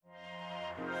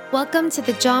Welcome to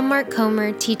the John Mark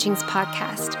Comer Teachings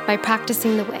Podcast by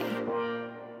Practicing the Way.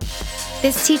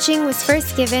 This teaching was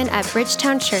first given at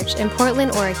Bridgetown Church in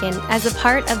Portland, Oregon, as a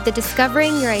part of the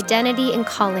Discovering Your Identity and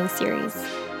Calling series.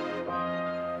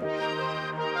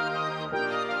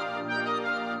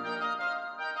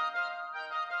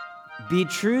 Be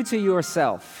true to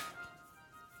yourself.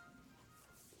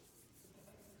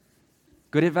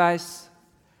 Good advice?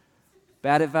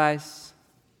 Bad advice?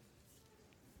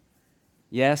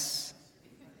 Yes?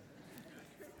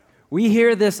 We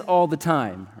hear this all the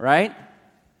time, right?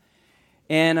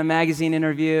 In a magazine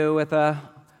interview with a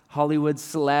Hollywood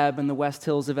celeb in the West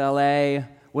Hills of LA,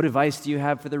 what advice do you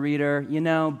have for the reader?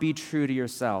 Be true to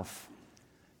yourself.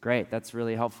 Great, that's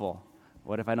really helpful.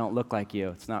 What if I don't look like you?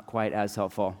 It's not quite as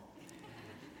helpful.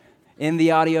 In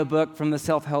the audiobook from the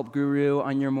self-help guru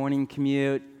on your morning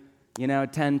commute,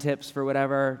 10 tips for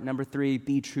whatever. Number 3,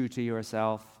 be true to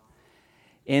yourself.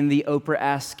 In the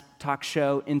Oprah-esque talk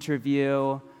show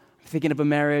interview, thinking of a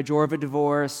marriage or of a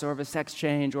divorce or of a sex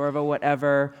change or of a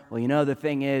whatever. Well, the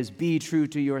thing is, be true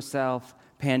to yourself.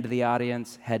 Pan to the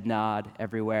audience, head nod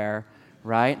everywhere,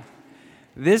 right?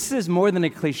 This is more than a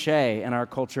cliche in our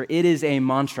culture. It is a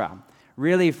mantra,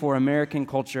 really for American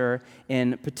culture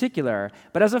in particular.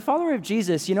 But as a follower of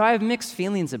Jesus, I have mixed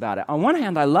feelings about it. On one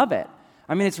hand, I love it.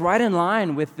 It's right in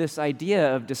line with this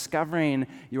idea of discovering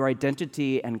your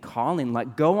identity and calling.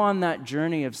 Like, go on that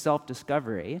journey of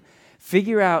self-discovery.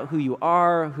 Figure out who you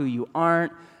are, who you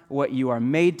aren't, what you are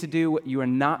made to do, what you are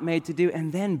not made to do,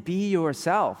 and then be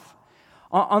yourself.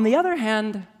 On the other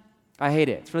hand, I hate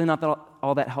it. It's really not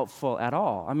all that helpful at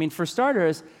all. For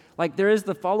starters, there is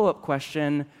the follow-up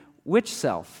question, which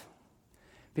self?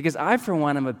 Because I, for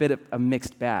one, am a bit of a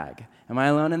mixed bag. Am I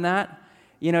alone in that?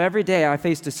 Every day I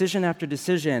face decision after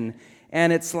decision,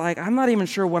 and it's like I'm not even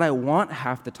sure what I want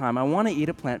half the time. I want to eat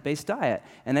a plant-based diet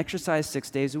and exercise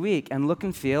 6 days a week and look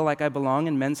and feel like I belong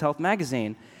in Men's Health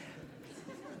magazine.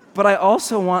 But I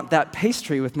also want that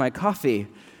pastry with my coffee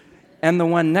and the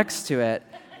one next to it.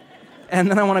 And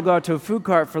then I want to go out to a food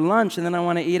cart for lunch, and then I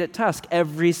want to eat at Tusk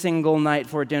every single night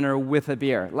for dinner with a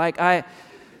beer.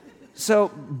 So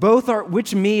both are,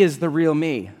 which me is the real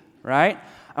me, right?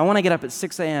 I want to get up at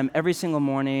 6 a.m. every single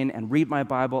morning and read my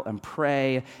Bible and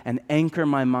pray and anchor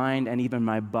my mind and even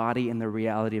my body in the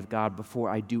reality of God before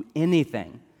I do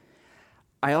anything.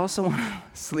 I also want to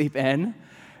sleep in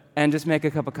and just make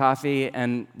a cup of coffee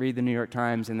and read the New York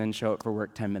Times and then show up for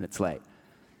work 10 minutes late.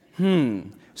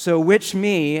 So which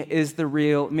me is the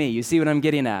real me? You see what I'm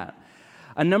getting at?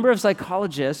 A number of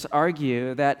psychologists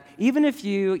argue that even if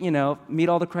you, meet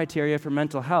all the criteria for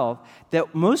mental health,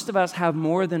 that most of us have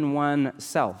more than one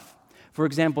self. For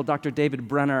example, Dr. David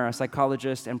Brenner, a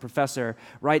psychologist and professor,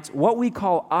 writes, what we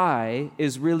call I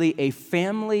is really a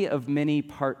family of many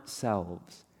part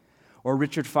selves. Or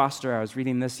Richard Foster, I was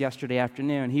reading this yesterday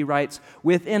afternoon, he writes,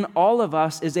 within all of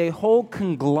us is a whole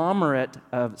conglomerate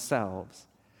of selves.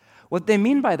 What they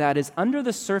mean by that is under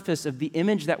the surface of the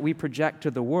image that we project to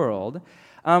the world,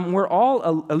 we're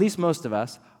all, at least most of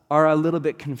us, are a little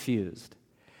bit confused.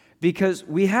 Because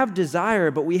we have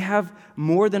desire, but we have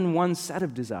more than one set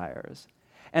of desires.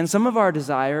 And some of our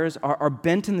desires are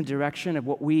bent in the direction of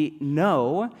what we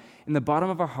know in the bottom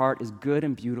of our heart is good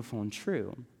and beautiful and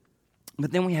true.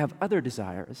 But then we have other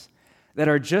desires that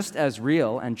are just as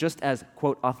real and just as,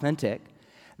 quote, authentic,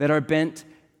 that are bent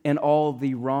in all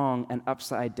the wrong and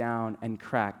upside down and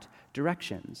cracked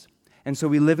directions. And so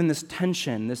we live in this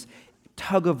tension, this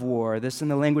tug of war, this, in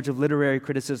the language of literary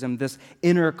criticism, this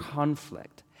inner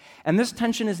conflict. And this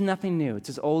tension is nothing new. It's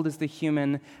as old as the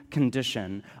human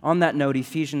condition. On that note,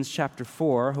 Ephesians chapter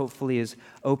 4 hopefully is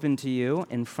open to you,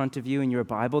 in front of you in your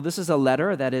Bible. This is a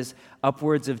letter that is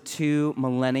upwards of 2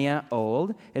 millennia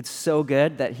old. It's so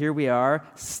good that here we are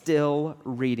still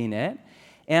reading it.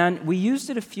 And we used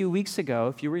it a few weeks ago,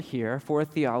 if you were here, for a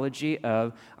theology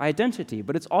of identity.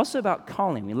 But it's also about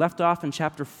calling. We left off in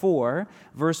chapter 4,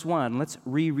 verse 1. Let's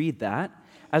reread that.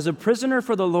 As a prisoner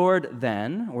for the Lord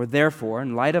then, or therefore,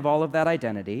 in light of all of that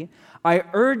identity, I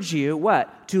urge you,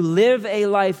 what? To live a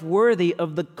life worthy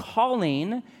of the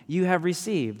calling you have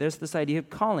received. There's this idea of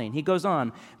calling. He goes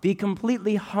on, be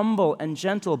completely humble and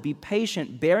gentle, be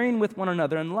patient, bearing with one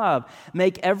another in love.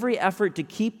 Make every effort to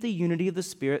keep the unity of the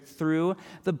Spirit through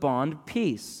the bond of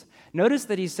peace. Notice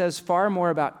that he says far more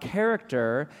about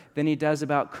character than he does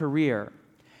about career.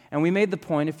 And we made the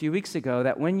point a few weeks ago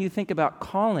that when you think about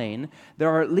calling, there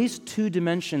are at least two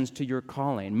dimensions to your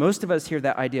calling. Most of us hear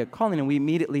that idea of calling, and we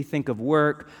immediately think of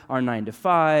work, our 9 to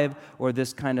 5, or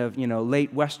this kind of,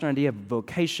 late Western idea of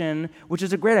vocation, which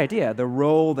is a great idea, the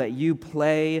role that you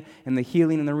play in the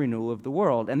healing and the renewal of the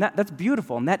world. And that's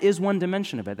beautiful, and that is one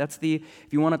dimension of it. That's the,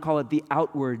 if you want to call it, the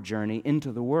outward journey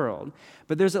into the world.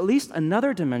 But there's at least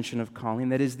another dimension of calling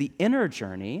that is the inner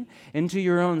journey into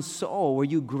your own soul, where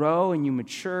you grow and you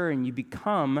mature and you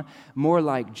become more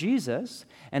like Jesus,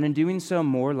 and in doing so,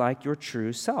 more like your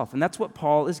true self. And that's what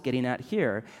Paul is getting at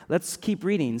here. Let's keep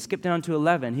reading. Skip down to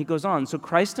 11. He goes on, "So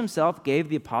Christ himself gave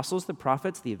the apostles, the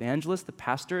prophets, the evangelists, the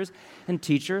pastors, and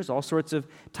teachers," all sorts of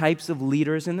types of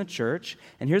leaders in the church.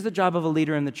 And here's the job of a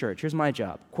leader in the church. Here's my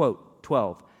job. Quote,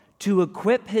 12, "to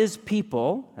equip his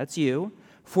people," that's you,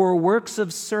 "for works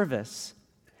of service,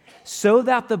 so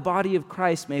that the body of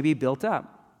Christ may be built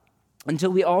up,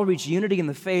 until we all reach unity in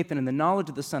the faith and in the knowledge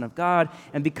of the Son of God,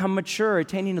 and become mature,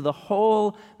 attaining to the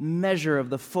whole measure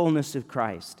of the fullness of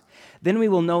Christ. Then we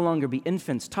will no longer be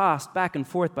infants, tossed back and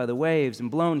forth by the waves and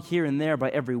blown here and there by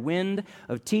every wind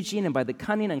of teaching and by the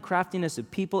cunning and craftiness of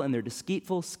people and their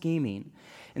deceitful scheming.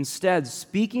 Instead,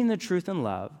 speaking the truth in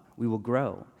love, we will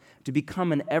grow to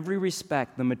become in every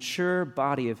respect the mature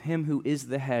body of him who is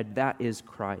the head, that is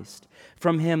Christ.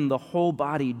 From him, the whole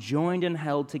body, joined and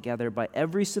held together by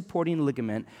every supporting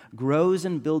ligament, grows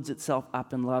and builds itself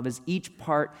up in love as each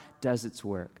part does its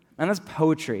work." And that's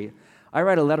poetry. I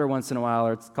write a letter once in a while,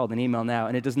 or it's called an email now,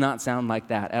 and it does not sound like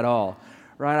that at all.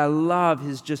 Right? I love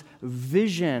his just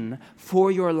vision for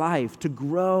your life to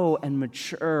grow and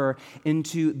mature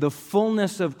into the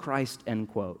fullness of Christ, end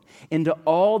quote, into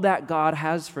all that God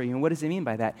has for you. And what does he mean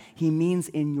by that? He means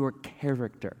in your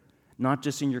character, not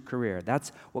just in your career.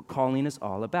 That's what calling is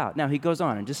all about. Now, he goes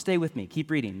on, and just stay with me.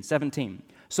 Keep reading. 17.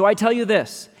 "So I tell you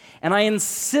this, and I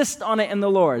insist on it in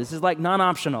the Lord," this is like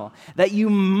non-optional, "that you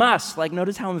must," like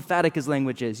notice how emphatic his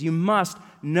language is, "you must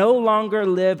no longer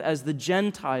live as the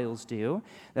Gentiles do."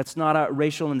 That's not a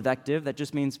racial invective. That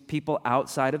just means people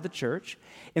outside of the church.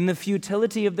 "In the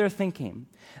futility of their thinking.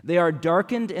 They are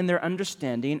darkened in their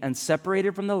understanding and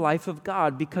separated from the life of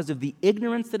God because of the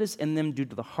ignorance that is in them due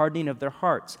to the hardening of their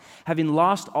hearts. Having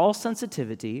lost all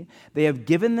sensitivity, they have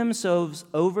given themselves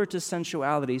over to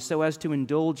sensuality so as to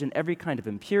indulge in every kind of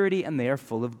impurity, and they are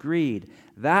full of greed.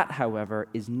 That, however,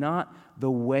 is not the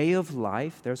way of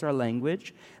life," there's our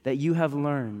language, "that you have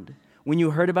learned when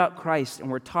you heard about Christ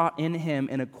and were taught in him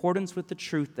in accordance with the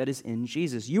truth that is in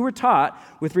Jesus. You were taught,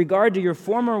 with regard to your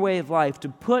former way of life, to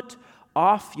put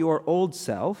off your old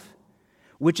self,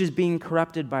 which is being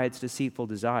corrupted by its deceitful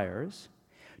desires,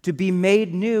 to be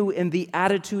made new in the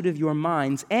attitude of your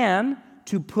minds, and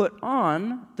to put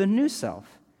on the new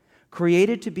self,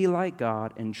 created to be like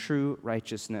God in true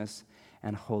righteousness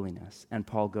and holiness." And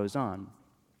Paul goes on.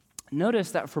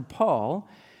 Notice that for Paul,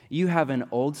 you have an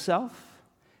old self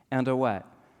and a what?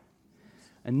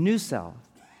 A new self.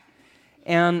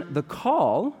 And the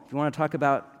call, if you want to talk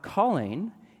about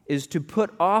calling, is to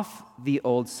put off the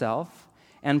old self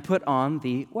and put on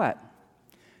the what?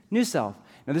 New self.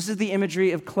 Now, this is the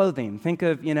imagery of clothing. Think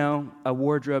of, a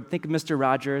wardrobe. Think of Mr.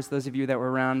 Rogers, those of you that were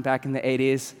around back in the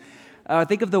 80s.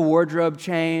 Think of the wardrobe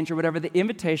change or whatever. The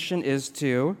invitation is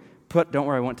to don't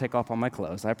worry, I won't take off all my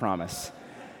clothes, I promise,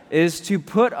 is to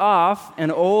put off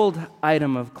an old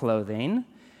item of clothing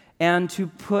and to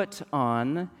put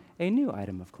on a new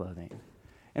item of clothing.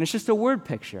 And it's just a word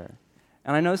picture.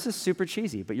 And I know this is super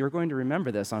cheesy, but you're going to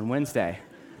remember this on Wednesday,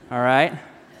 all right?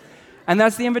 And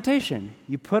that's the invitation.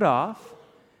 You put off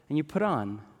and you put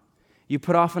on. You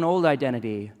put off an old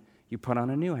identity, you put on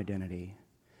a new identity.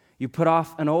 You put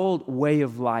off an old way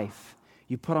of life,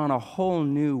 you put on a whole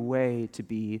new way to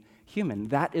be human.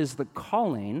 That is the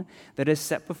calling that is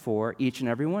set before each and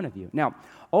every one of you. Now,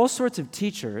 all sorts of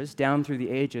teachers down through the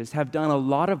ages have done a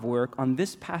lot of work on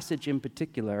this passage in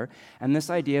particular, and this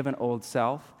idea of an old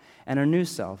self and a new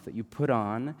self that you put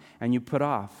on and you put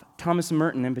off. Thomas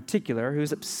Merton in particular,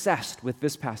 who's obsessed with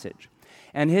this passage.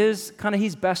 And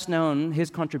he's best known, his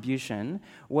contribution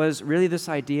was really this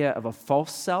idea of a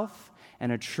false self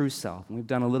and a true self. And we've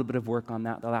done a little bit of work on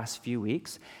that the last few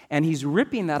weeks. And he's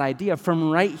ripping that idea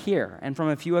from right here and from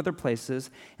a few other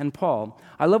places. And Paul,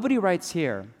 I love what he writes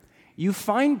here. You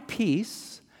find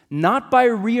peace not by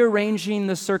rearranging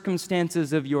the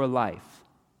circumstances of your life,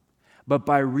 but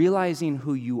by realizing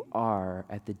who you are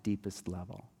at the deepest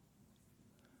level.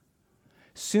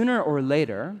 Sooner or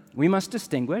later, we must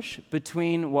distinguish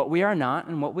between what we are not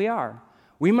and what we are.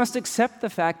 We must accept the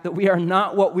fact that we are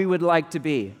not what we would like to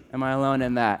be. Am I alone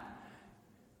in that?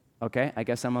 Okay, I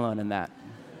guess I'm alone in that.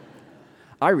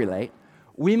 I relate.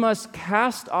 We must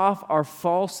cast off our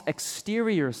false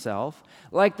exterior self,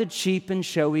 like the cheap and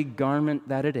showy garment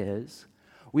that it is.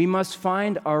 We must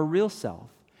find our real self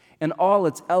in all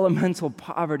its elemental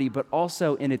poverty, but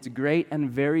also in its great and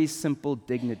very simple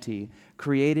dignity,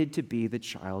 created to be the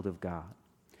child of God.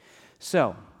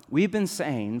 So, we've been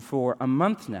saying for a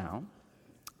month now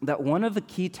that one of the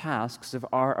key tasks of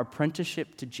our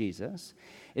apprenticeship to Jesus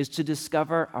is to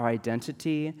discover our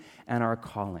identity and our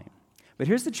calling. But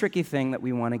here's the tricky thing that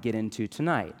we want to get into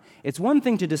tonight. It's one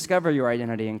thing to discover your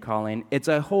identity and calling. It's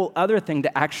a whole other thing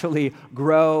to actually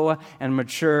grow and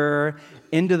mature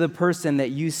into the person that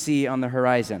you see on the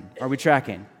horizon. Are we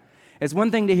tracking? It's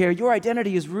one thing to hear your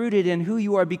identity is rooted in who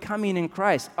you are becoming in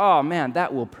Christ. Oh man,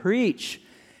 that will preach.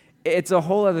 It's a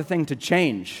whole other thing to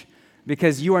change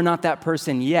because you are not that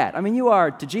person yet. I mean, you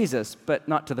are to Jesus, but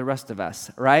not to the rest of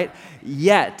us, right?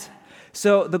 Yet.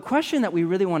 So the question that we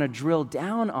really want to drill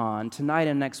down on tonight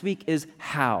and next week is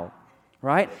how,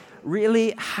 right?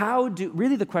 Really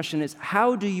the question is,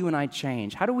 how do you and I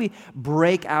change? How do we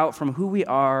break out from who we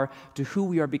are to who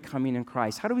we are becoming in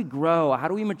Christ? How do we grow? How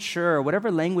do we mature?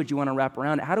 Whatever language you want to wrap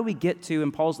around it, how do we get to,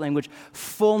 in Paul's language,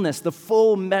 fullness, the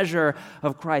full measure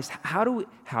of Christ? How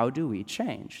do we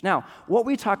change? Now, what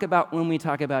we talk about when we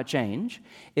talk about change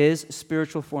is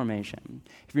spiritual formation.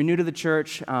 If you're new to the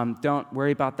church, don't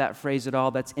worry about that phrase at all.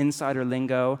 That's insider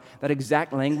lingo. That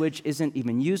exact language isn't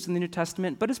even used in the New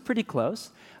Testament, but it's pretty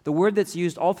close. The word that's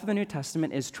used all through the New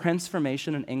Testament is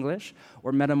transformation in English,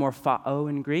 or metamorphao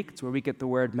in Greek. It's where we get the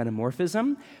word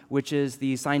metamorphism, which is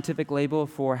the scientific label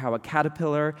for how a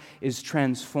caterpillar is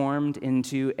transformed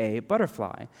into a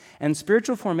butterfly. And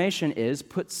spiritual formation is,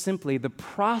 put simply, the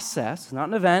process, not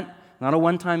an event, not a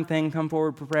one-time thing, come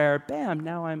forward, prepare, bam,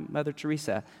 now I'm Mother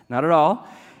Teresa. Not at all.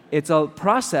 It's a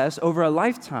process over a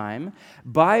lifetime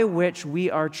by which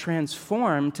we are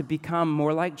transformed to become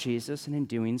more like Jesus, and in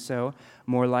doing so,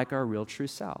 more like our real true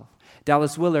self.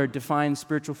 Dallas Willard defines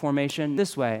spiritual formation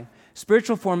this way.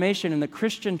 Spiritual formation in the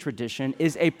Christian tradition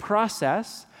is a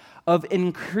process of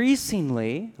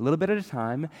increasingly, a little bit at a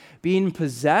time, being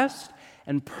possessed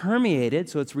and permeated,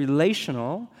 so it's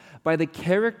relational, by the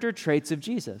character traits of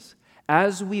Jesus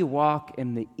as we walk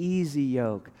in the easy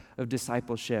yoke of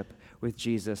discipleship with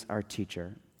Jesus, our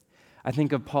teacher. I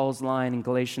think of Paul's line in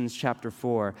Galatians chapter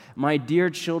 4, "My dear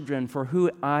children, for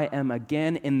who I am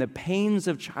again in the pains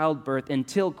of childbirth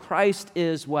until Christ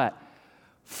is" what?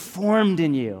 Formed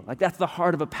in you. Like, that's the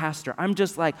heart of a pastor. I'm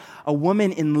just like a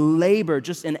woman in labor,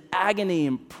 just in agony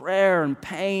and prayer and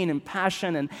pain and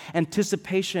passion and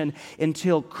anticipation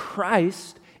until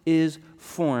Christ is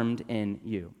formed in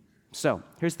you. So,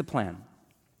 here's the plan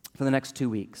for the next 2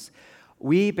 weeks.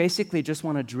 We basically just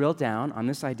want to drill down on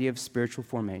this idea of spiritual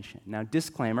formation. Now,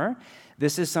 disclaimer,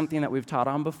 this is something that we've taught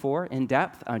on before in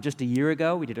depth. Just a year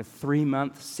ago, we did a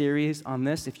 3-month series on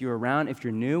this. If you're around, if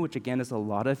you're new, which again is a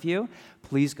lot of you,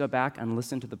 please go back and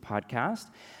listen to the podcast.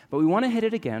 But we want to hit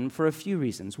it again for a few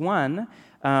reasons. One,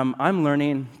 I'm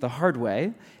learning the hard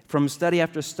way from study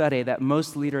after study that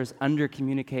most leaders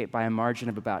under-communicate by a margin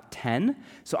of about 10.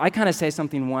 So I kind of say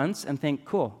something once and think,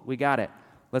 cool, we got it.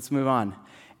 Let's move on.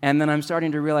 And then I'm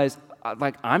starting to realize,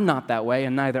 I'm not that way,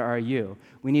 and neither are you.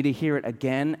 We need to hear it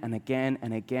again and again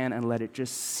and again and let it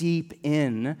just seep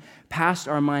in past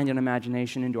our mind and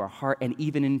imagination into our heart and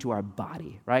even into our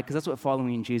body, right? Because that's what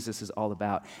following Jesus is all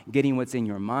about, getting what's in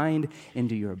your mind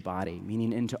into your body,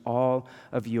 meaning into all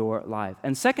of your life.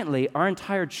 And secondly, our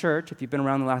entire church, if you've been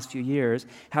around the last few years,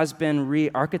 has been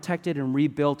re-architected and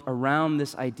rebuilt around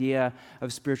this idea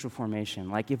of spiritual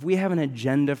formation. Like, if we have an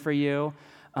agenda for you,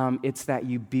 it's that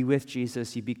you be with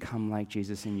Jesus, you become like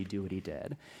Jesus, and you do what he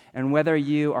did. And whether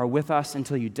you are with us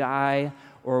until you die,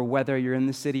 or whether you're in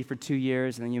the city for 2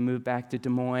 years and then you move back to Des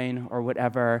Moines or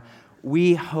whatever,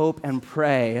 we hope and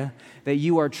pray that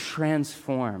you are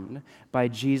transformed by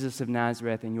Jesus of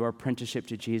Nazareth and your apprenticeship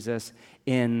to Jesus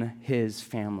in his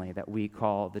family that we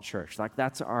call the church. Like,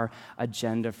 that's our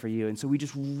agenda for you. And so we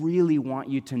just really want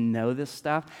you to know this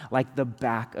stuff like the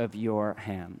back of your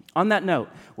hand. On that note,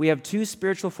 we have 2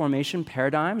 spiritual formation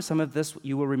paradigms. Some of this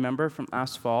you will remember from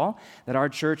last fall that our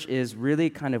church is really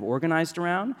kind of organized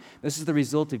around. This is the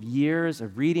result of years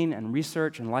of reading and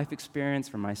research and life experience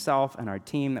from myself and our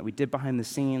team that we did behind the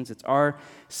scenes.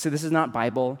 So this is not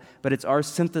Bible, but it's our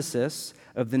synthesis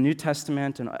of the New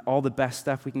Testament and all the best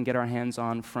stuff we can get our hands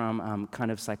on from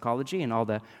kind of psychology and all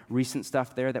the recent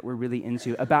stuff there that we're really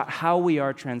into about how we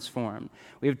are transformed.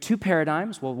 We have 2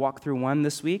 paradigms. We'll walk through one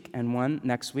this week and one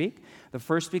next week. The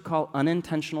first we call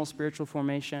unintentional spiritual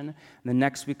formation, and the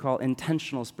next we call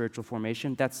intentional spiritual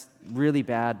formation. That's really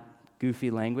bad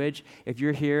goofy language. If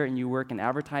you're here and you work in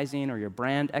advertising or you're a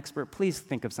brand expert, please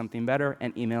think of something better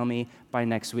and email me by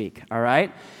next week, all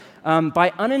right?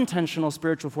 By unintentional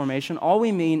spiritual formation, all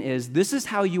we mean is this is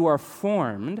how you are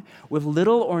formed with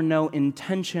little or no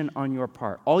intention on your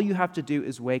part. All you have to do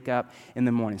is wake up in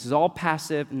the morning. This is all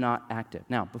passive, not active.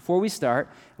 Now, before we start,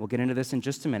 we'll get into this in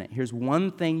just a minute. Here's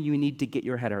one thing you need to get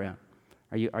your head around.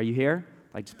 Are you here?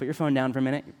 Like, just put your phone down for a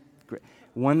minute. Great.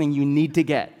 One thing you need to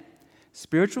get.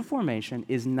 Spiritual formation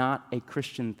is not a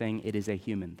Christian thing. It is a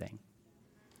human thing.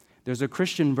 There's a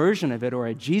Christian version of it or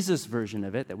a Jesus version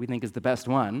of it that we think is the best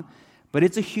one, but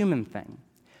it's a human thing.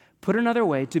 Put another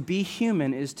way, to be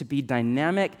human is to be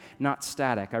dynamic, not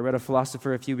static. I read a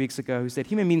philosopher a few weeks ago who said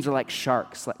human beings are like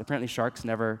sharks. Apparently sharks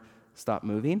never stop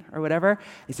moving or whatever.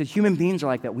 He said human beings are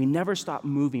like that. We never stop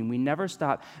moving. We never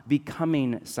stop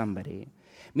becoming somebody.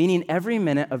 Meaning every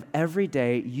minute of every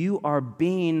day, you are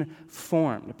being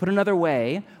formed. Put another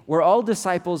way, we're all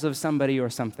disciples of somebody or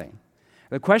something.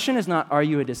 The question is not, are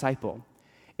you a disciple?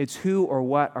 It's who or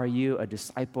what are you a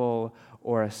disciple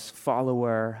or a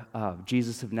follower of?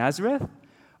 Jesus of Nazareth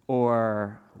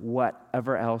or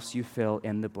whatever else you fill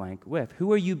in the blank with?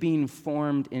 Who are you being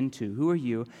formed into? Who are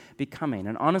you becoming?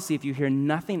 And honestly, if you hear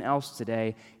nothing else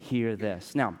today, hear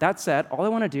this. Now, that said, all I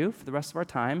want to do for the rest of our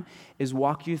time is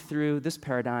walk you through this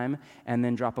paradigm and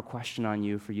then drop a question on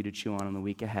you for you to chew on in the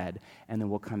week ahead, and then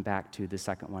we'll come back to the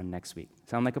second one next week.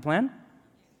 Sound like a plan?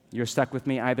 You're stuck with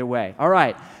me either way. All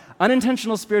right.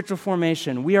 Unintentional spiritual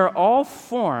formation. We are all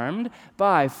formed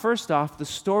by, first off, the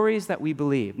stories that we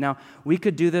believe. Now, we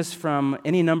could do this from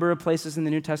any number of places in the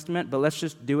New Testament, but let's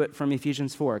just do it from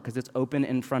Ephesians 4 because it's open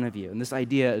in front of you. And this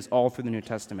idea is all through the New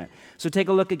Testament. So take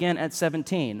a look again at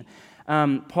 17.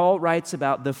 Paul writes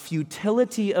about the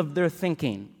futility of their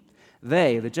thinking.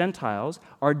 They, the Gentiles,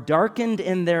 are darkened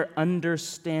in their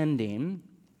understanding,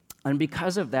 and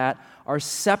because of that, are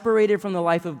separated from the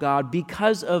life of God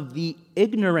because of the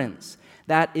ignorance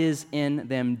that is in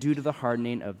them due to the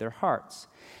hardening of their hearts.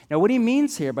 Now, what he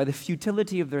means here by the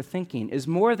futility of their thinking is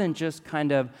more than just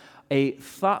kind of a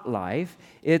thought life.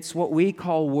 It's what we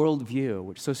call worldview,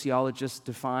 which sociologists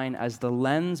define as the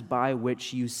lens by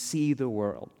which you see the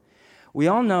world. We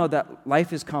all know that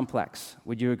life is complex.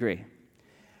 Would you agree?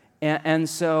 And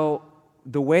so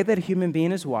the way that a human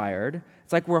being is wired,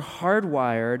 it's like we're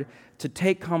hardwired to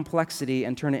take complexity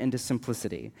and turn it into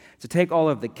simplicity, to take all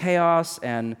of the chaos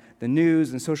and the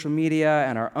news and social media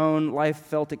and our own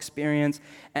life-felt experience,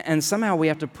 and somehow we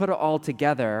have to put it all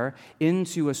together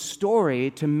into a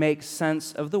story to make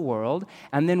sense of the world,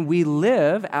 and then we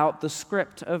live out the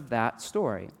script of that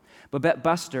story. Babette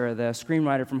Buster, the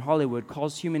screenwriter from Hollywood,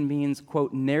 calls human beings,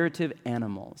 quote, narrative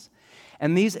animals.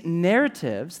 And these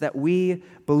narratives that we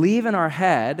believe in our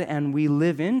head and we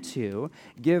live into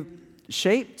give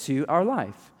shape to our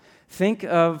life. Think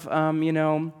of,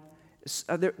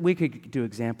 we could do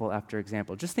example after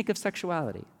example. Just think of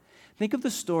sexuality. Think of the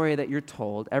story that you're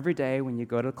told every day when you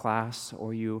go to class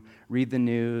or you read the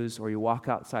news or you walk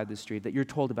outside the street that you're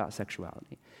told about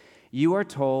sexuality. You are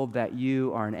told that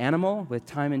you are an animal with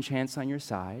time and chance on your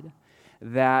side,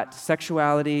 that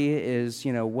sexuality is,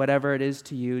 whatever it is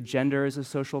to you. Gender is a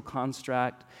social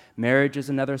construct. Marriage is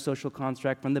another social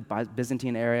construct from the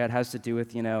Byzantine era. It has to do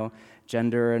with,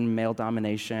 gender and male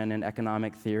domination and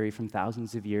economic theory from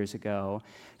thousands of years ago.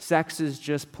 Sex is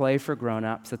just play for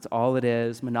grown-ups. That's all it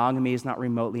is. Monogamy is not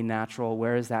remotely natural.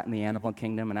 Where is that in the animal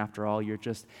kingdom? And after all, you're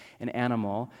just an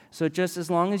animal. So just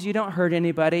as long as you don't hurt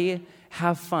anybody,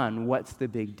 have fun. What's the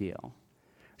big deal?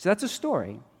 So that's a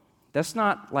story. That's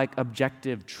not like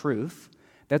objective truth.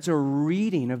 That's a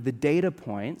reading of the data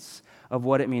points of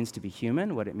what it means to be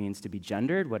human, what it means to be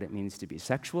gendered, what it means to be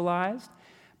sexualized.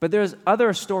 But there's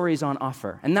other stories on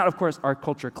offer. And that, of course, our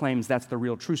culture claims that's the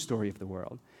real true story of the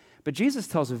world. But Jesus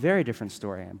tells a very different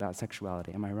story about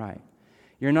sexuality, am I right?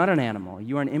 You're not an animal.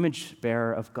 You are an image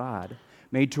bearer of God,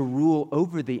 made to rule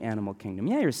over the animal kingdom.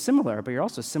 Yeah, you're similar, but you're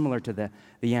also similar to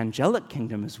the angelic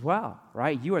kingdom as well,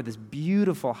 right? You are this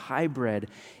beautiful hybrid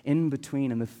in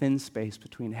between, in the thin space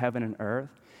between heaven and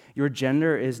earth. Your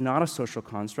gender is not a social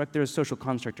construct. There's a social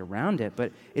construct around it,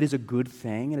 but it is a good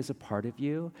thing. It is a part of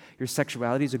you. Your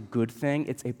sexuality is a good thing.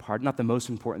 It's a part, not the most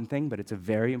important thing, but it's a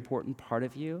very important part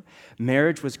of you.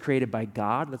 Marriage was created by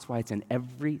God. That's why it's in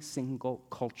every single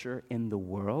culture in the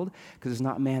world, because it's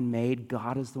not man-made.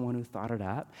 God is the one who thought it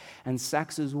up. And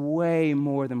sex is way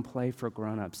more than play for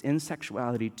grown-ups. In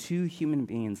sexuality, two human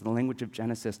beings, in the language of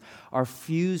Genesis, are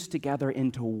fused together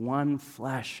into one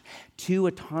flesh. Two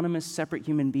autonomous, separate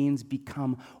human beings beings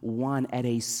become one at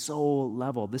a soul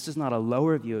level. This is not a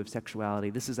lower view of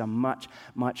sexuality. This is a much,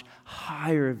 much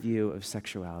higher view of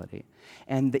sexuality.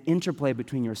 And the interplay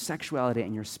between your sexuality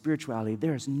and your spirituality,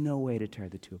 there is no way to tear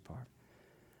the two apart.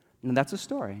 And that's a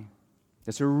story.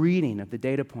 It's a reading of the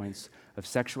data points of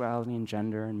sexuality and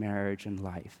gender and marriage and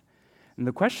life. And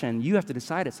the question you have to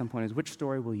decide at some point is, which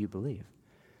story will you believe?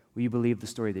 Will you believe the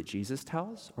story that Jesus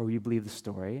tells, or will you believe the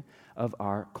story of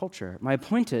our culture? My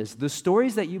point is, the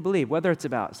stories that you believe, whether it's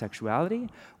about sexuality,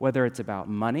 whether it's about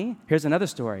money, here's another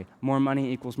story: more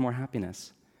money equals more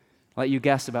happiness. I'll let you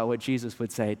guess about what Jesus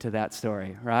would say to that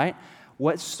story, right?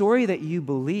 What story that you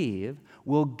believe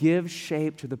will give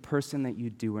shape to the person that you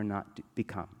do or not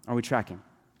become. Are we tracking?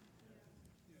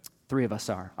 3 of us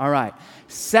are. All right.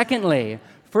 Secondly,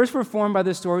 first, we're formed by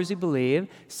the stories we believe.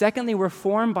 Secondly, we're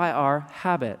formed by our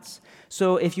habits.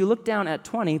 So if you look down at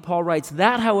 20, Paul writes,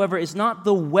 that, however, is not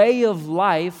the way of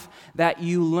life that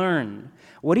you learn.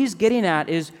 What he's getting at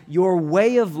is your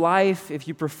way of life, if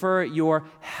you prefer, your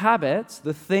habits,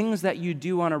 the things that you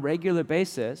do on a regular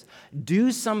basis,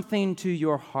 do something to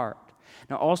your heart.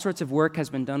 Now, all sorts of work has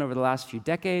been done over the last few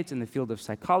decades in the field of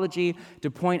psychology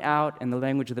to point out, in the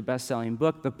language of the best-selling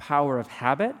book, the power of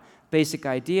habit. Basic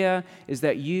idea is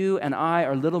that you and I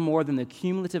are little more than the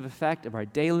cumulative effect of our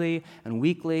daily and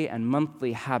weekly and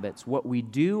monthly habits. What we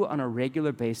do on a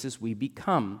regular basis, we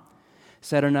become.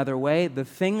 Said another way, the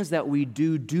things that we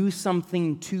do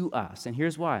something to us. And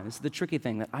here's why. This is the tricky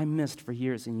thing that I missed for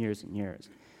years and years and years.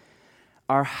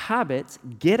 Our habits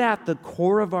get at the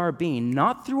core of our being,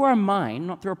 not through our mind,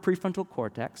 not through our prefrontal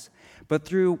cortex, but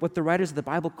through what the writers of the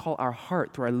Bible call our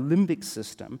heart, through our limbic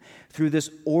system, through this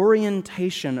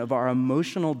orientation of our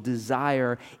emotional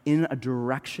desire in a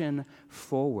direction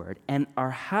forward. And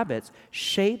our habits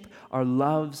shape our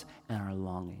loves and our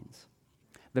longings.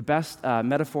 The best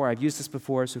metaphor, I've used this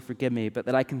before, so forgive me, but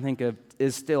that I can think of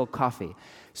is still coffee.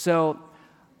 So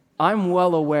I'm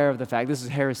well aware of the fact, this is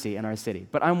heresy in our city,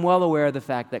 but I'm well aware of the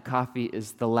fact that coffee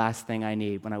is the last thing I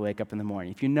need when I wake up in the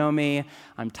morning. If you know me,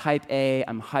 I'm type A,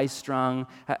 I'm high-strung.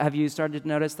 Have you started to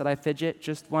notice that I fidget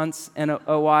just once in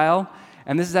a while?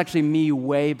 And this is actually me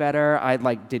way better. I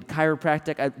did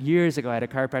chiropractic. Years ago, I had a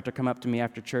chiropractor come up to me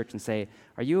after church and say,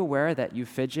 "Are you aware that you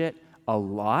fidget a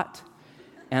lot?"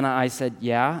 And I said,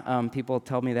 yeah, people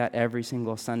tell me that every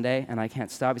single Sunday, and I can't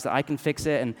stop. He said, I can fix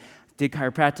it, and did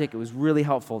chiropractic. It was really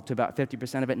helpful to about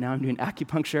 50% of it. Now I'm doing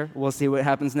acupuncture. We'll see what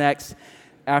happens next.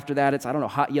 After that, it's,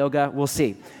 hot yoga. We'll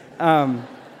see.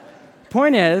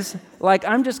 Point is,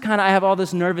 I'm just I have all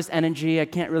this nervous energy. I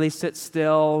can't really sit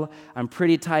still. I'm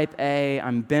pretty type A.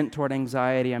 I'm bent toward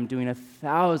anxiety. I'm doing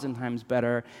 1,000 times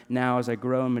better now as I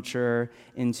grow and mature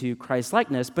into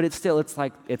Christ-likeness, but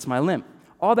it's my limp.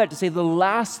 All that to say, the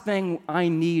last thing I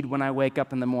need when I wake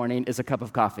up in the morning is a cup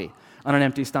of coffee on an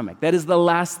empty stomach. That is the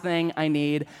last thing I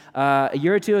need. A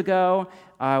year or two ago,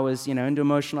 I was, into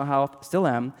emotional health, still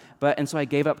am, and so I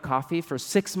gave up coffee for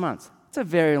 6 months. It's a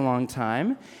very long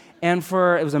time. And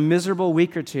it was a miserable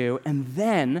week or two, and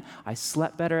then I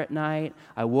slept better at night.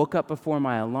 I woke up before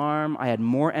my alarm. I had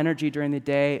more energy during the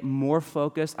day, more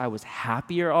focus. I was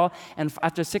happier all. And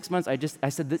after 6 months, I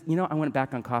said, I went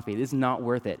back on coffee. This is not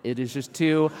worth it. It is just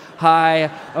too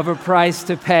high of a price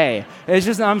to pay.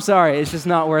 I'm sorry, it's just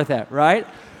not worth it, right?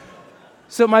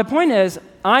 So my point is,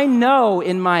 I know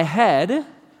in my head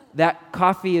that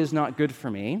coffee is not good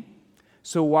for me.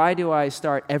 So why do I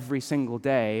start every single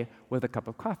day with a cup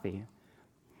of coffee?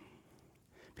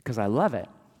 Because I love it.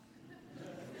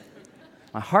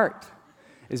 My heart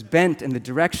is bent in the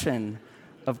direction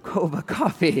of Koba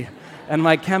coffee and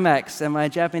my Chemex and my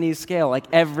Japanese scale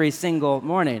every single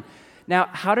morning. Now,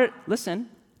 how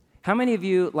many of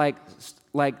you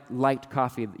liked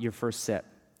coffee your first sip?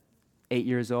 8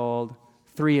 years old?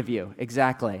 3 of you,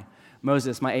 exactly.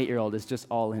 Moses, my 8-year-old, is just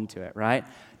all into it, right?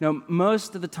 Now,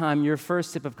 most of the time, your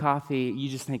first sip of coffee, you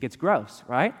just think it's gross,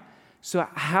 right? So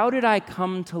how did I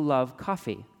come to love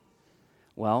coffee?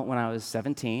 Well, when I was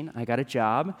 17, I got a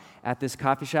job at this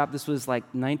coffee shop. This was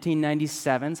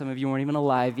 1997. Some of you weren't even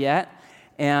alive yet.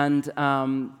 And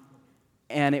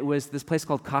it was this place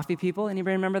called Coffee People.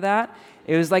 Anybody remember that?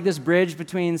 It was this bridge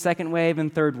between second wave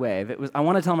and third wave. I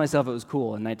want to tell myself it was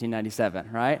cool in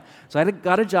 1997, right? So I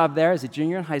got a job there as a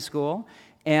junior in high school,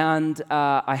 and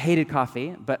I hated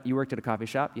coffee, but you worked at a coffee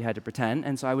shop, you had to pretend,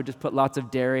 and so I would just put lots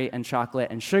of dairy and chocolate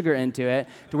and sugar into it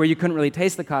to where you couldn't really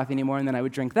taste the coffee anymore, and then I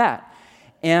would drink that.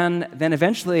 And then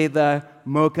eventually the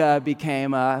mocha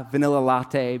became a vanilla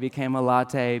latte, became a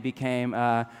latte, became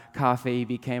a coffee,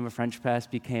 became a French press,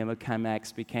 became a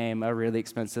Chemex, became a really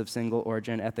expensive single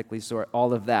origin, ethically sourced,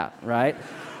 all of that, right?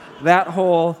 That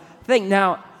whole thing.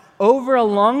 Now, over a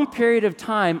long period of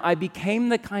time, I became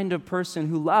the kind of person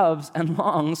who loves and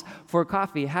longs for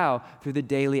coffee. How? Through the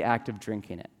daily act of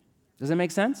drinking it. Does that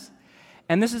make sense?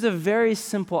 And this is a very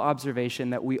simple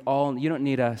observation that you don't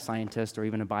need a scientist or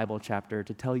even a Bible chapter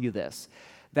to tell you this,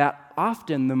 that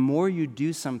often the more you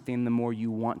do something, the more you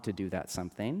want to do that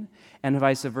something, and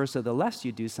vice versa, the less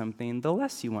you do something, the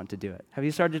less you want to do it. Have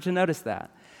you started to notice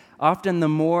that? Often the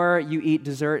more you eat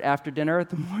dessert after dinner,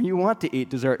 the more you want to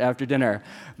eat dessert after dinner.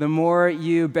 The more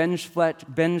you binge watch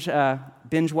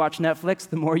Netflix,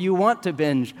 the more you want to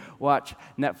binge watch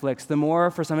Netflix. The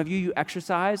more, for some of you, you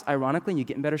exercise, ironically, and you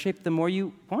get in better shape, the more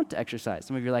you want to exercise.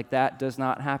 Some of you are like, that does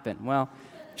not happen. Well,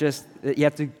 just, you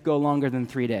have to go longer than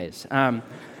 3 days.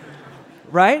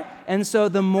 Right? And so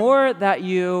the more that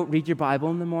you read your Bible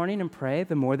in the morning and pray,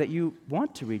 the more that you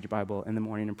want to read your Bible in the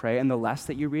morning and pray. And the less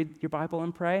that you read your Bible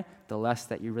and pray, the less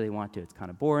that you really want to. It's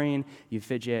kind of boring, you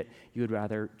fidget, you would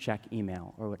rather check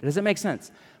email or what. Does it make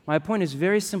sense? My point is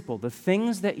very simple. The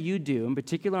things that you do, in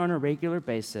particular on a regular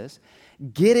basis,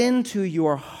 get into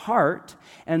your heart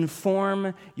and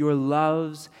form your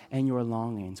loves and your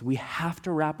longings. We have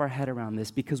to wrap our head around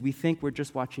this because we think we're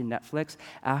just watching Netflix.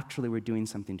 Actually, we're doing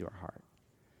something to our heart.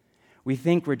 We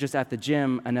think we're just at the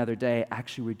gym another day.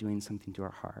 Actually, we're doing something to our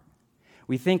heart.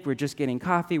 We think we're just getting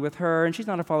coffee with her, and she's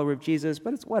not a follower of Jesus,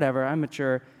 but it's whatever, I'm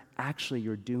mature. Actually,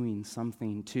 you're doing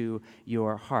something to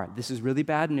your heart. This is really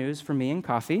bad news for me and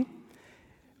coffee,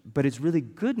 but it's really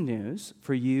good news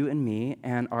for you and me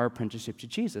and our apprenticeship to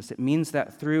Jesus. It means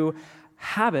that through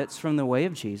habits from the way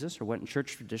of Jesus, or what in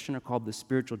church tradition are called the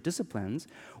spiritual disciplines,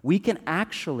 we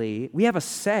have a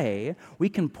say, we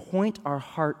can point our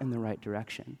heart in the right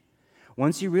direction.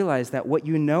 Once you realize that what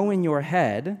you know in your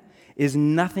head is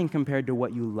nothing compared to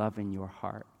what you love in your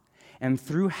heart. And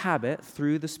through habit,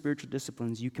 through the spiritual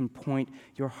disciplines, you can point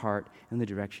your heart in the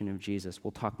direction of Jesus.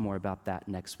 We'll talk more about that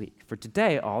next week. For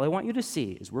today, all I want you to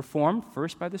see is we're formed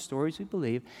first by the stories we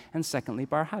believe, and secondly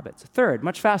by our habits. Third,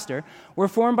 much faster, we're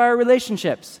formed by our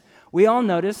relationships. We all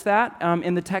notice that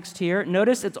in the text here.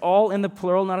 Notice it's all in the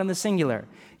plural, not in the singular.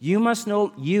 You must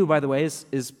know, you, by the way,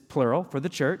 is plural for the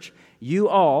church. You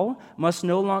all must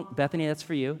no longer, Bethany, that's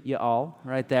for you, you all,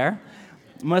 right there,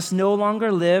 must no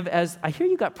longer live as, I hear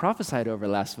you got prophesied over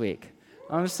last week.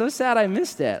 I'm so sad I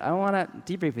missed it. I want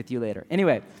to debrief with you later.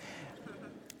 Anyway,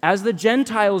 as the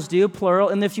Gentiles do, plural,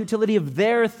 in the futility of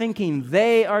their thinking,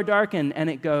 they are darkened, and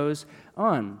it goes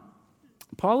on.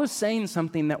 Paul is saying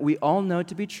something that we all know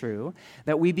to be true,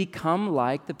 that we become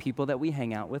like the people that we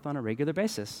hang out with on a regular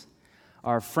basis.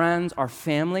 Our friends, our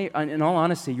family, in all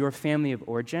honesty, your family of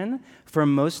origin, for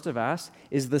most of us,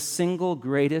 is the single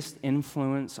greatest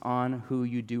influence on who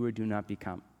you do or do not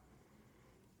become.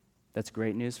 That's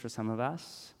great news for some of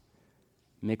us,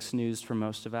 mixed news for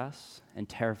most of us, and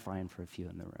terrifying for a few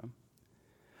in the room.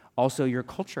 Also, your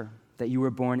culture that you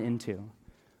were born into.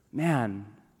 Man,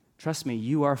 trust me,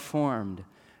 you are formed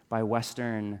by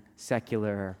Western,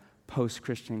 secular,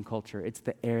 post-Christian culture. It's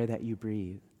the air that you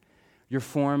breathe. You're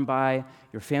formed by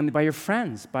your family, by your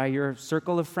friends, by your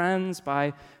circle of friends,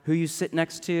 by who you sit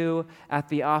next to at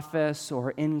the office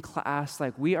or in class.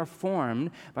 Like, we are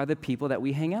formed by the people that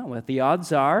we hang out with. The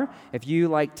odds are, if you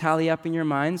tally up in your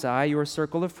mind's eye your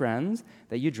circle of friends,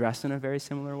 that you dress in a very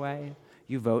similar way,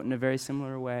 you vote in a very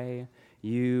similar way,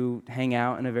 you hang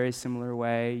out in a very similar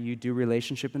way, you do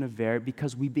relationship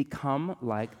because we become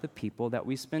like the people that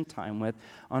we spend time with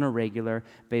on a regular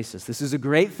basis. This is a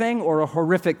great thing or a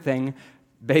horrific thing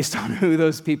based on who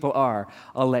those people are.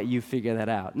 I'll let you figure that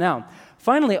out. Now,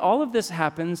 finally, all of this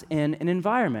happens in an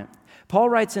environment. Paul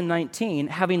writes in 19,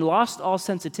 having lost all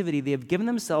sensitivity, they have given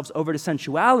themselves over to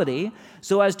sensuality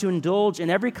so as to indulge in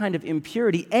every kind of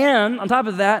impurity, and on top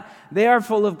of that, they are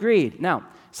full of greed. Now,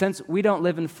 since we don't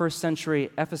live in first century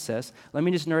Ephesus, let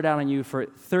me just nerd out on you for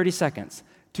 30 seconds.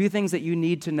 Two things that you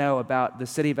need to know about the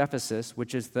city of Ephesus,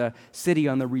 which is the city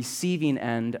on the receiving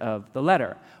end of the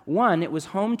letter. One, it was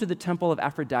home to the temple of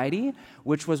Aphrodite,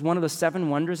 which was one of the 7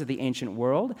 wonders of the ancient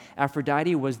world.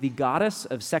 Aphrodite was the goddess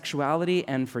of sexuality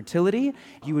and fertility.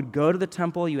 You would go to the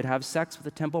temple, you would have sex with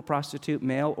a temple prostitute,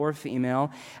 male or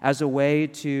female, as a way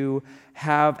to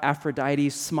have Aphrodite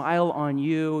smile on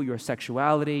you, your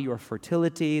sexuality, your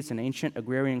fertility. It's an ancient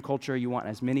agrarian culture. You want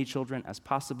as many children as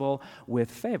possible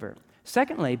with favor.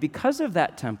 Secondly, because of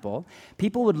that temple,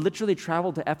 people would literally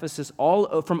travel to Ephesus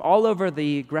from all over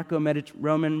the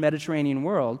Greco-Roman Mediterranean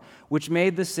world, which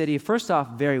made the city, first off,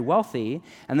 very wealthy,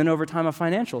 and then over time a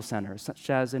financial center,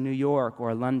 such as a New York or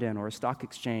a London or a stock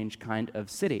exchange kind of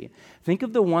city. Think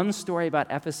of the one story about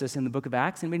Ephesus in the book of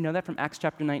Acts. Anybody know that from Acts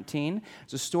chapter 19?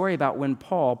 It's a story about when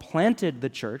Paul planted the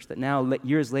church that now,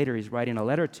 years later, he's writing a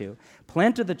letter to,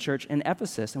 planted the church in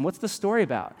Ephesus. And what's the story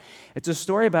about? It's a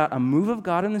story about a move of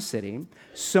God in the city.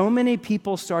 So many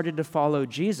people started to follow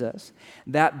Jesus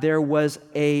that there was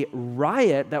a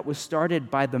riot that was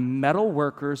started by the metal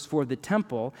workers for the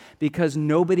temple because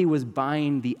nobody was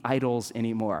buying the idols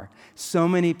anymore. So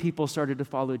many people started to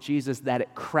follow Jesus that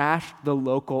it crashed the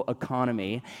local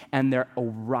economy and a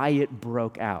riot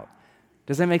broke out.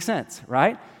 Does that make sense,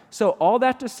 right? So all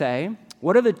that to say,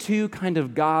 what are the two kind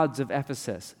of gods of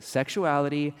Ephesus?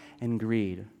 Sexuality and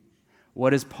greed.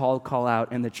 What does Paul call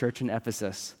out in the church in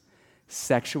Ephesus?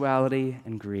 Sexuality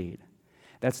and greed.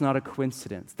 That's not a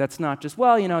coincidence. That's not just,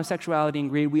 sexuality and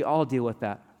greed, we all deal with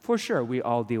that. For sure, we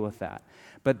all deal with that.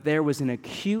 But there was an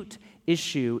acute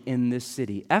issue in this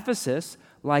city. Ephesus,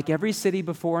 like every city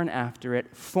before and after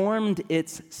it, formed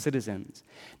its citizens.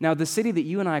 Now, the city that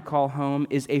you and I call home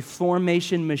is a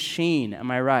formation machine, am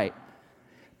I right?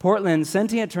 Portland,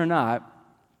 sentient or not,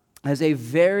 has a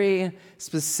very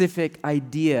specific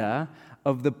idea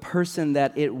of the person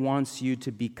that it wants you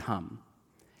to become.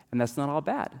 And that's not all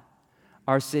bad.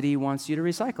 Our city wants you to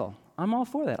recycle. I'm all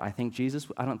for that. I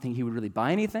don't think he would really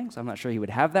buy anything, so I'm not sure he would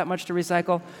have that much to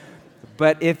recycle.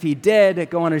 But if he did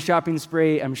go on a shopping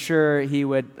spree, I'm sure he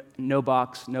would, no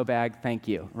box, no bag, thank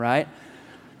you, right?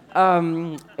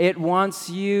 It wants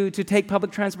you to take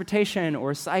public transportation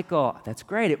or cycle. That's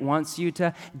great. It wants you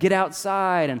to get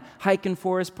outside and hike in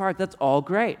Forest Park. That's all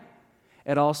great.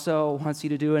 It also wants you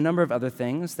to do a number of other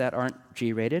things that aren't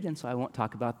G-rated, and so I won't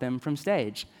talk about them from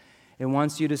stage. It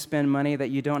wants you to spend money that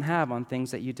you don't have on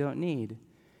things that you don't need.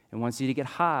 It wants you to get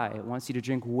high. It wants you to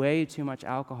drink way too much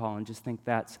alcohol and just think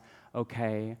that's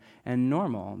okay and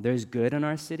normal. There's good in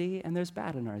our city and there's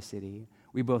bad in our city.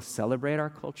 We both celebrate our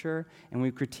culture and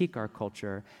we critique our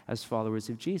culture as followers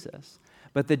of Jesus.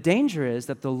 But the danger is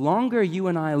that the longer you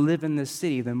and I live in this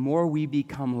city, the more we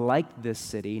become like this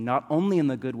city, not only in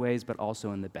the good ways, but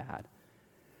also in the bad.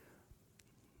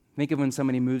 Think of when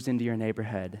somebody moves into your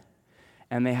neighborhood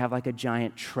and they have like a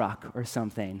giant truck or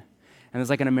something, and there's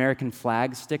like an American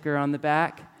flag sticker on the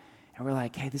back, and we're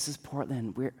like, hey, this is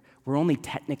Portland. We're only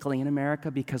technically in America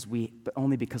but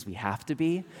only because we have to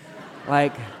be.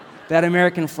 Like, that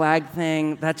American flag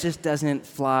thing, that just doesn't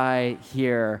fly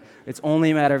here. It's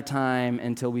only a matter of time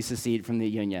until we secede from the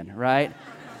Union, right?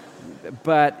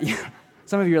 But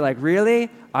some of you are like, really?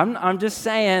 I'm just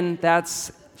saying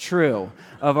that's true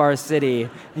of our city,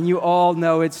 and you all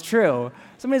know it's true.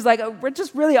 Somebody's like, we're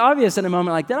just really obvious in a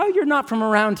moment like that. Oh, you're not from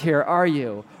around here, are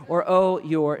you? Or, oh,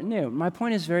 you're new. My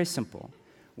point is very simple.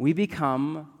 We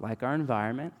become like our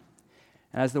environment.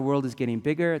 As the world is getting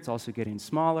bigger, it's also getting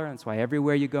smaller. That's why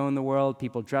everywhere you go in the world,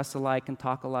 people dress alike and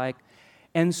talk alike.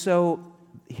 And so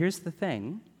here's the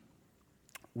thing.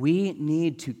 We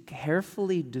need to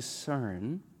carefully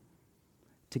discern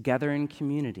together in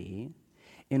community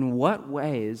in what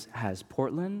ways has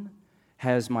Portland,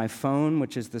 has my phone,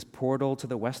 which is this portal to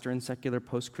the Western secular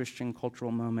post-Christian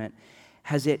cultural moment,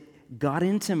 has it got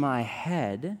into my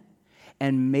head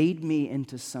and made me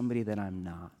into somebody that I'm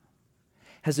not?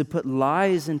 Has it put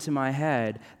lies into my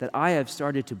head that I have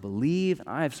started to believe, and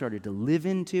I have started to live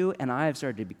into, and I have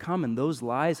started to become, and those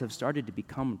lies have started to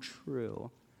become true?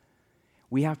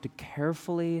 We have to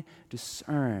carefully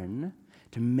discern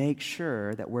to make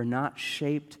sure that we're not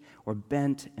shaped or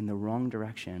bent in the wrong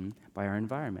direction by our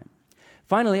environment.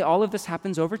 Finally, all of this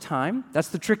happens over time. That's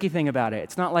the tricky thing about it.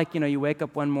 It's not like, you wake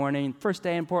up one morning, first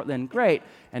day in Portland, great,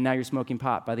 and now you're smoking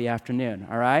pot by the afternoon,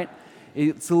 all right?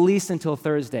 It's at least until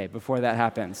Thursday before that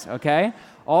happens, okay?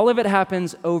 All of it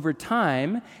happens over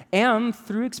time and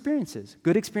through experiences.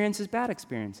 Good experiences, bad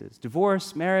experiences.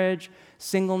 Divorce, marriage,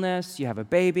 singleness, you have a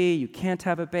baby, you can't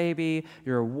have a baby,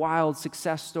 you're a wild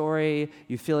success story,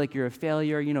 you feel like you're a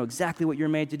failure, you know exactly what you're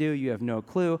made to do, you have no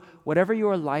clue. Whatever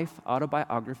your life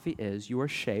autobiography is, you are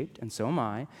shaped, and so am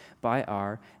I, by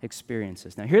our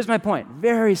experiences. Now here's my point,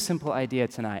 very simple idea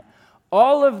tonight.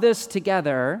 All of this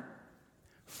together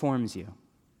forms you.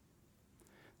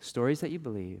 Stories that you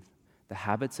believe, the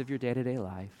habits of your day-to-day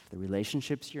life, the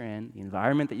relationships you're in, the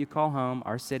environment that you call home,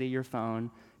 our city, your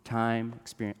phone, time,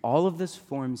 experience, all of this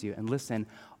forms you. And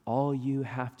all you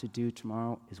have to do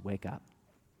tomorrow is wake up.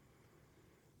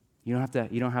 You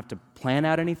don't have to plan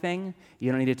out anything.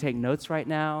 You don't need to take notes right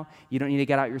now. You don't need to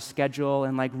get out your schedule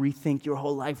and rethink your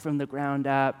whole life from the ground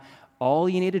up. All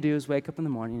you need to do is wake up in the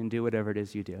morning and do whatever it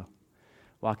is you do.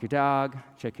 Walk your dog,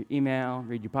 check your email,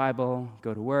 read your Bible,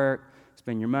 go to work,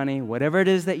 spend your money, whatever it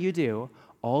is that you do,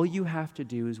 all you have to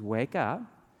do is wake up,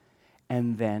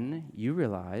 and then you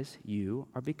realize you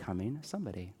are becoming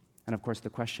somebody. And of course,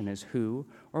 the question is, who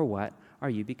or what are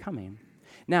you becoming?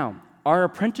 Now, our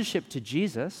apprenticeship to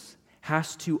Jesus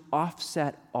has to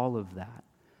offset all of that.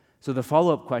 So the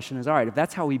follow-up question is, all right, if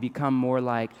that's how we become more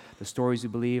like the stories we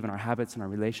believe and our habits and our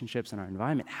relationships and our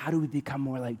environment, how do we become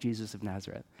more like Jesus of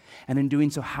Nazareth? And in doing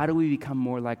so, how do we become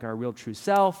more like our real true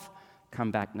self?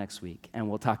 Come back next week and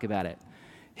we'll talk about it.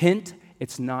 Hint,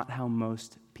 it's not how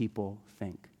most people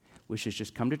think, which is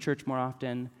just come to church more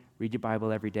often, read your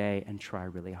Bible every day, and try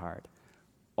really hard.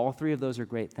 All three of those are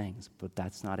great things, but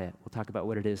that's not it. We'll talk about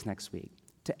what it is next week.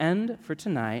 To end for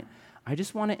tonight, I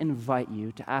just want to invite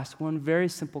you to ask one very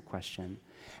simple question.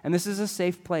 And this is a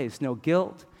safe place. No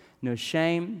guilt, no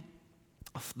shame.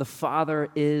 The Father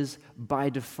is, by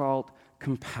default,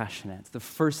 compassionate. It's the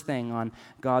first thing on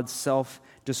God's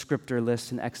self-descriptor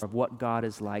list and of what God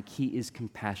is like. He is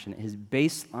compassionate. His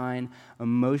baseline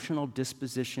emotional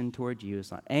disposition toward you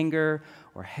is not anger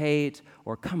or hate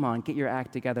or, come on, get your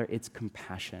act together. It's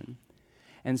compassion.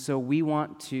 And so we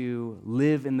want to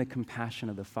live in the compassion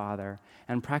of the Father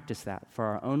and practice that for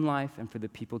our own life and for the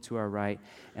people to our right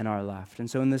and our left. And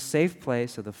so in this safe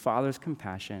place of the Father's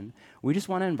compassion, we just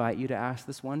want to invite you to ask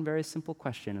this one very simple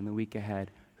question in the week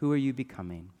ahead. Who are you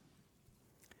becoming?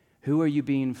 Who are you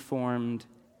being formed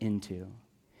into?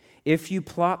 If you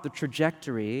plot the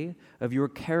trajectory of your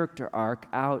character arc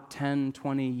out 10,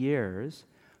 20 years,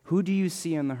 who do you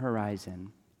see on the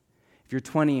horizon? If you're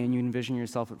 20 and you envision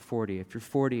yourself at 40, if you're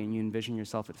 40 and you envision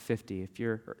yourself at 50, if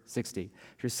you're 60,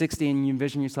 if you're 60 and you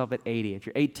envision yourself at 80, if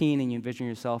you're 18 and you envision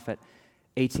yourself at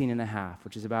 18 and a half,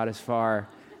 which is about as far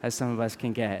as some of us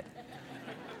can get.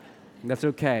 That's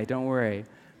okay, don't worry.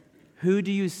 Who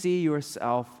do you see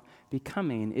yourself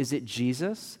becoming? Is it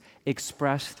Jesus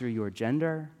expressed through your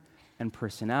gender and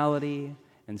personality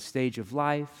and stage of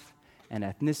life and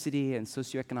ethnicity and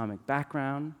socioeconomic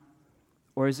background?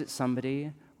 Or is it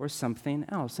somebody or something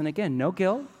else? And again, no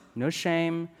guilt, no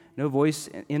shame, no voice,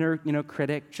 inner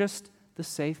critic, just the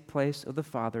safe place of the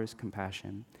Father's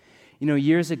compassion.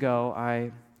 Years ago,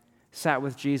 I sat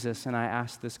with Jesus and I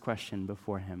asked this question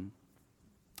before him,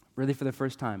 really for the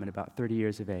first time at about 30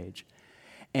 years of age.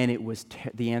 And it was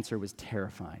the answer was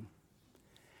terrifying.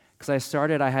 Because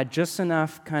I had just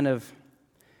enough kind of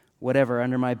whatever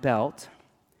under my belt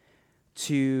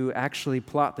to actually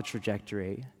plot the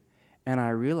trajectory. And I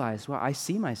realized, well, I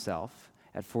see myself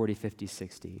at 40, 50,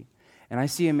 60. And I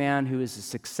see a man who is a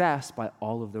success by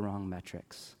all of the wrong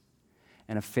metrics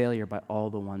and a failure by all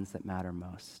the ones that matter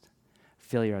most.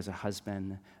 Failure as a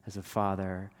husband, as a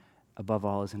father, above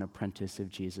all as an apprentice of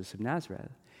Jesus of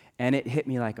Nazareth. And it hit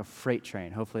me like a freight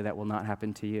train. Hopefully that will not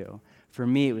happen to you. For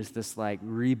me, it was this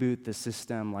reboot the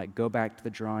system, go back to the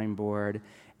drawing board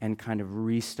and kind of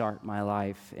restart my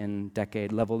life in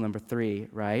decade level number 3,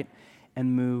 right?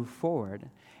 And move forward.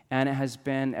 And it has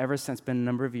been, ever since, been a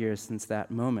number of years since that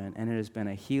moment, and it has been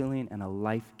a healing and a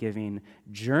life-giving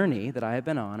journey that I have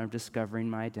been on of discovering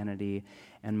my identity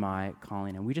and my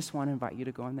calling. And we just want to invite you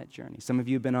to go on that journey. Some of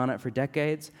you have been on it for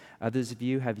decades. Others of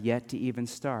you have yet to even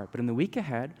start. But in the week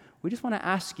ahead, we just want to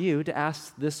ask you to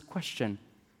ask this question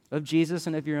of Jesus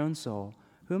and of your own soul.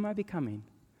 Who am I becoming?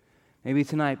 Maybe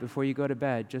tonight, before you go to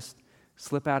bed, just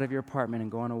slip out of your apartment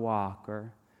and go on a walk,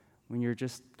 or when you're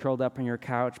just curled up on your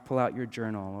couch, pull out your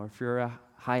journal. Or if you're a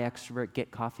high extrovert,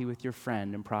 get coffee with your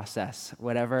friend and process,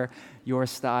 whatever your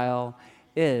style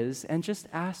is. And just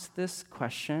ask this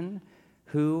question,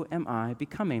 who am I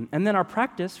becoming? And then our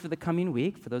practice for the coming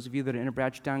week, for those of you that are in a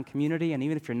Bradstown community, and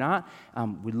even if you're not,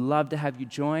 we'd love to have you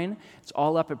join. It's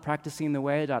all up at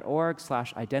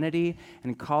practicingtheway.org/identity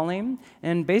and calling.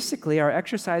 And basically, our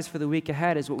exercise for the week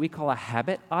ahead is what we call a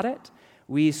habit audit.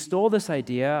 We stole this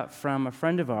idea from a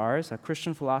friend of ours, a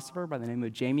Christian philosopher by the name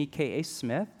of Jamie K.A.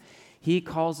 Smith. He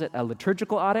calls it a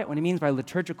liturgical audit. What he means by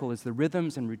liturgical is the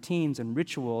rhythms and routines and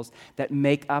rituals that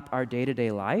make up our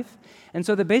day-to-day life. And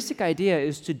so the basic idea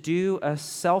is to do a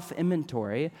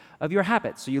self-inventory of your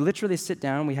habits. So you literally sit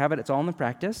down, we have it, it's all in the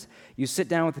practice. You sit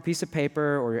down with a piece of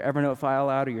paper or your Evernote file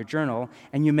out or your journal,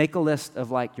 and you make a list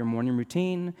of your morning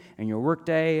routine and your work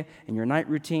day and your night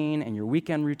routine and your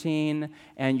weekend routine,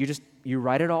 and you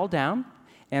write it all down,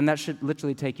 and that should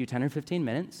literally take you 10 or 15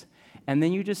 minutes. And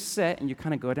then you just sit and you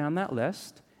kind of go down that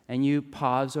list and you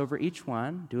pause over each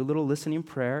one, do a little listening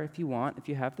prayer if you want, if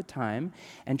you have the time,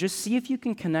 and just see if you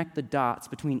can connect the dots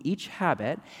between each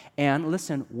habit and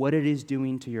listen what it is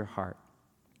doing to your heart.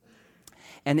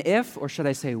 And if, or should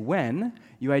I say when,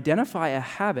 you identify a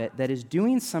habit that is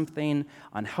doing something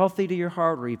unhealthy to your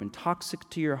heart or even toxic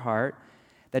to your heart,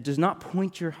 that does not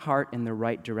point your heart in the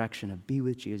right direction of be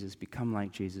with Jesus, become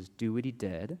like Jesus, do what he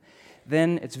did,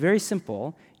 then it's very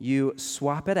simple. You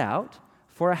swap it out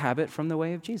for a habit from the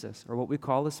way of Jesus, or what we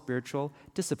call a spiritual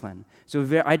discipline.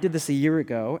 So I did this a year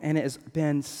ago, and it has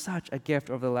been such a gift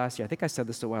over the last year. I think I said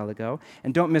this a while ago,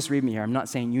 and don't misread me here. I'm not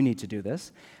saying you need to do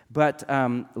this. But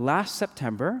last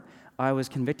September, I was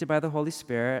convicted by the Holy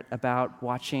Spirit about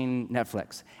watching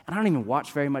Netflix. And I don't even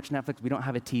watch very much Netflix. We don't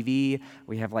have a TV.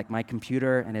 We have like my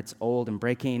computer, and it's old and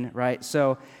breaking, right?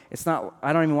 So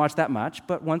I don't even watch that much.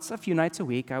 But a few nights a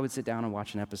week, I would sit down and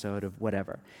watch an episode of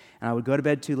whatever. And I would go to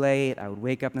bed too late. I would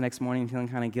wake up the next morning feeling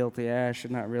kind of guilty. I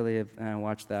should not really have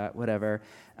watched that, whatever.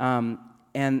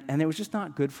 And it was just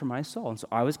not good for my soul. And so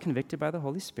I was convicted by the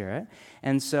Holy Spirit.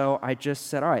 And so I just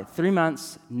said, all right, 3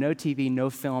 months, no TV, no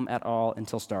film at all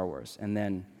until Star Wars. And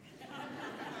then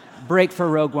break for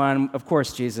Rogue One. Of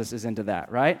course, Jesus is into that,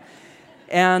 right?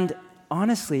 And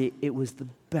honestly, it was the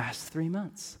best 3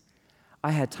 months.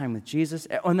 I had time with Jesus.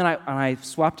 And then I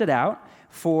swapped it out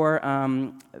for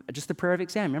just the prayer of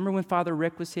exam. Remember when Father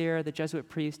Rick was here, the Jesuit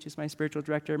priest who's my spiritual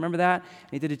director? Remember that?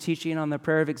 He did a teaching on the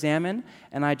prayer of examen,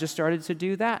 and I just started to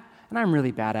do that. And I'm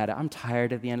really bad at it. I'm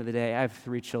tired at the end of the day. I have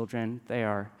 3 children. They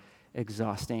are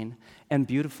exhausting and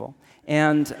beautiful.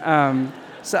 And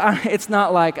it's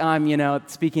not like I'm,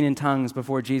 speaking in tongues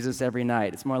before Jesus every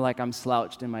night. It's more like I'm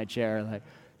slouched in my chair, like,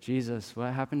 Jesus,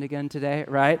 what happened again today,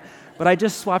 right? But I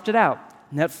just swapped it out.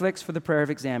 Netflix for the prayer of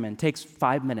examen. Takes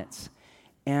 5 minutes.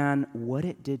 And what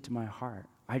it did to my heart,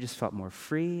 I just felt more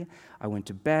free. I went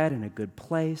to bed in a good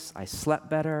place. I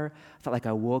slept better. I felt like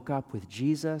I woke up with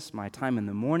Jesus. My time in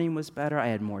the morning was better. I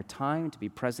had more time to be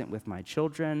present with my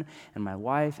children and my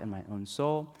wife and my own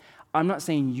soul. I'm not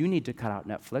saying you need to cut out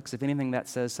Netflix. If anything, that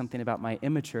says something about my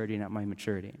immaturity, not my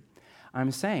maturity.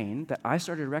 I'm saying that I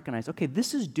started to recognize, okay,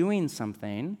 this is doing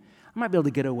something. I might be able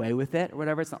to get away with it or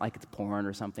whatever. It's not like it's porn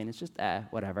or something. It's just,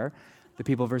 whatever. The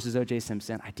People versus O.J.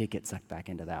 Simpson, I did get sucked back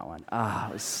into that one.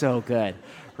 It was so good,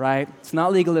 right? It's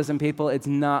not legalism, people. It's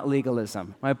not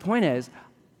legalism. My point is,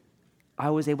 I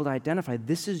was able to identify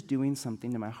this is doing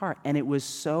something to my heart. And it was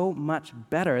so much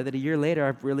better that a year later,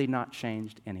 I've really not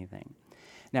changed anything.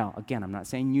 Now, again, I'm not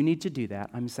saying you need to do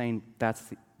that. I'm saying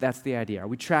that's the idea. Are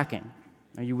we tracking?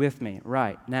 Are you with me?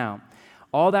 Right. Now,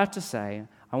 all that to say,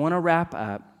 I want to wrap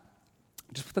up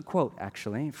just with a quote,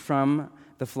 actually, from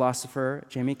the philosopher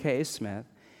Jamie K. Smith.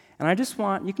 And I just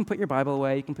want, you can put your Bible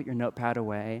away, you can put your notepad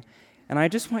away, and I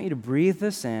just want you to breathe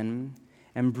this in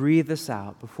and breathe this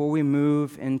out before we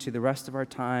move into the rest of our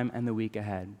time and the week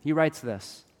ahead. He writes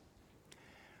this: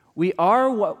 "We are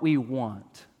what we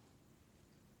want.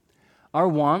 Our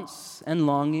wants and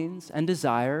longings and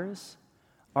desires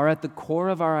are at the core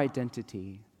of our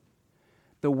identity,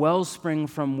 the wellspring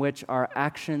from which our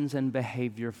actions and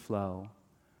behavior flow.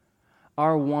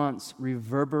 Our wants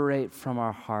reverberate from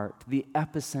our heart, the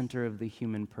epicenter of the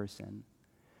human person.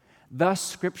 Thus,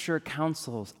 Scripture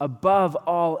counsels, above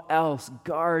all else,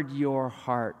 guard your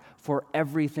heart, for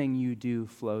everything you do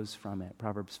flows from it."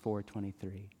 Proverbs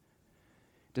 4:23.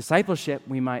 Discipleship,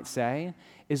 we might say,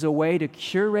 is a way to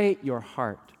curate your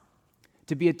heart,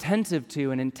 to be attentive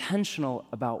to and intentional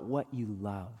about what you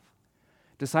love.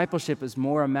 Discipleship is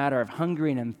more a matter of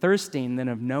hungering and thirsting than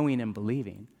of knowing and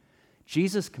believing.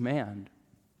 Jesus' command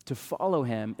to follow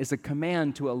him is a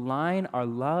command to align our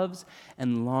loves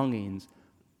and longings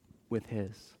with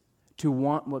his, to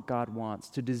want what God wants,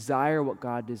 to desire what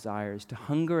God desires, to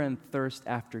hunger and thirst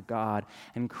after God,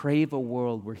 and crave a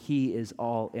world where he is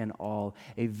all in all,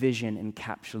 a vision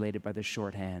encapsulated by the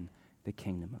shorthand, the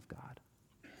kingdom of God.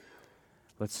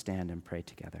 Let's stand and pray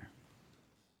together.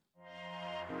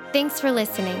 Thanks for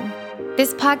listening.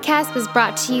 This podcast was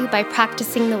brought to you by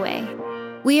Practicing the Way.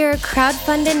 We are a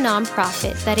crowd-funded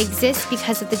nonprofit that exists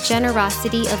because of the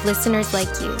generosity of listeners like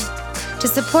you. To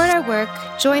support our work,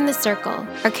 join The Circle,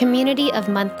 our community of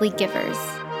monthly givers.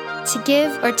 To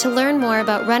give or to learn more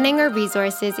about running our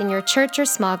resources in your church or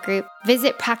small group,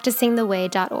 visit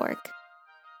practicingtheway.org.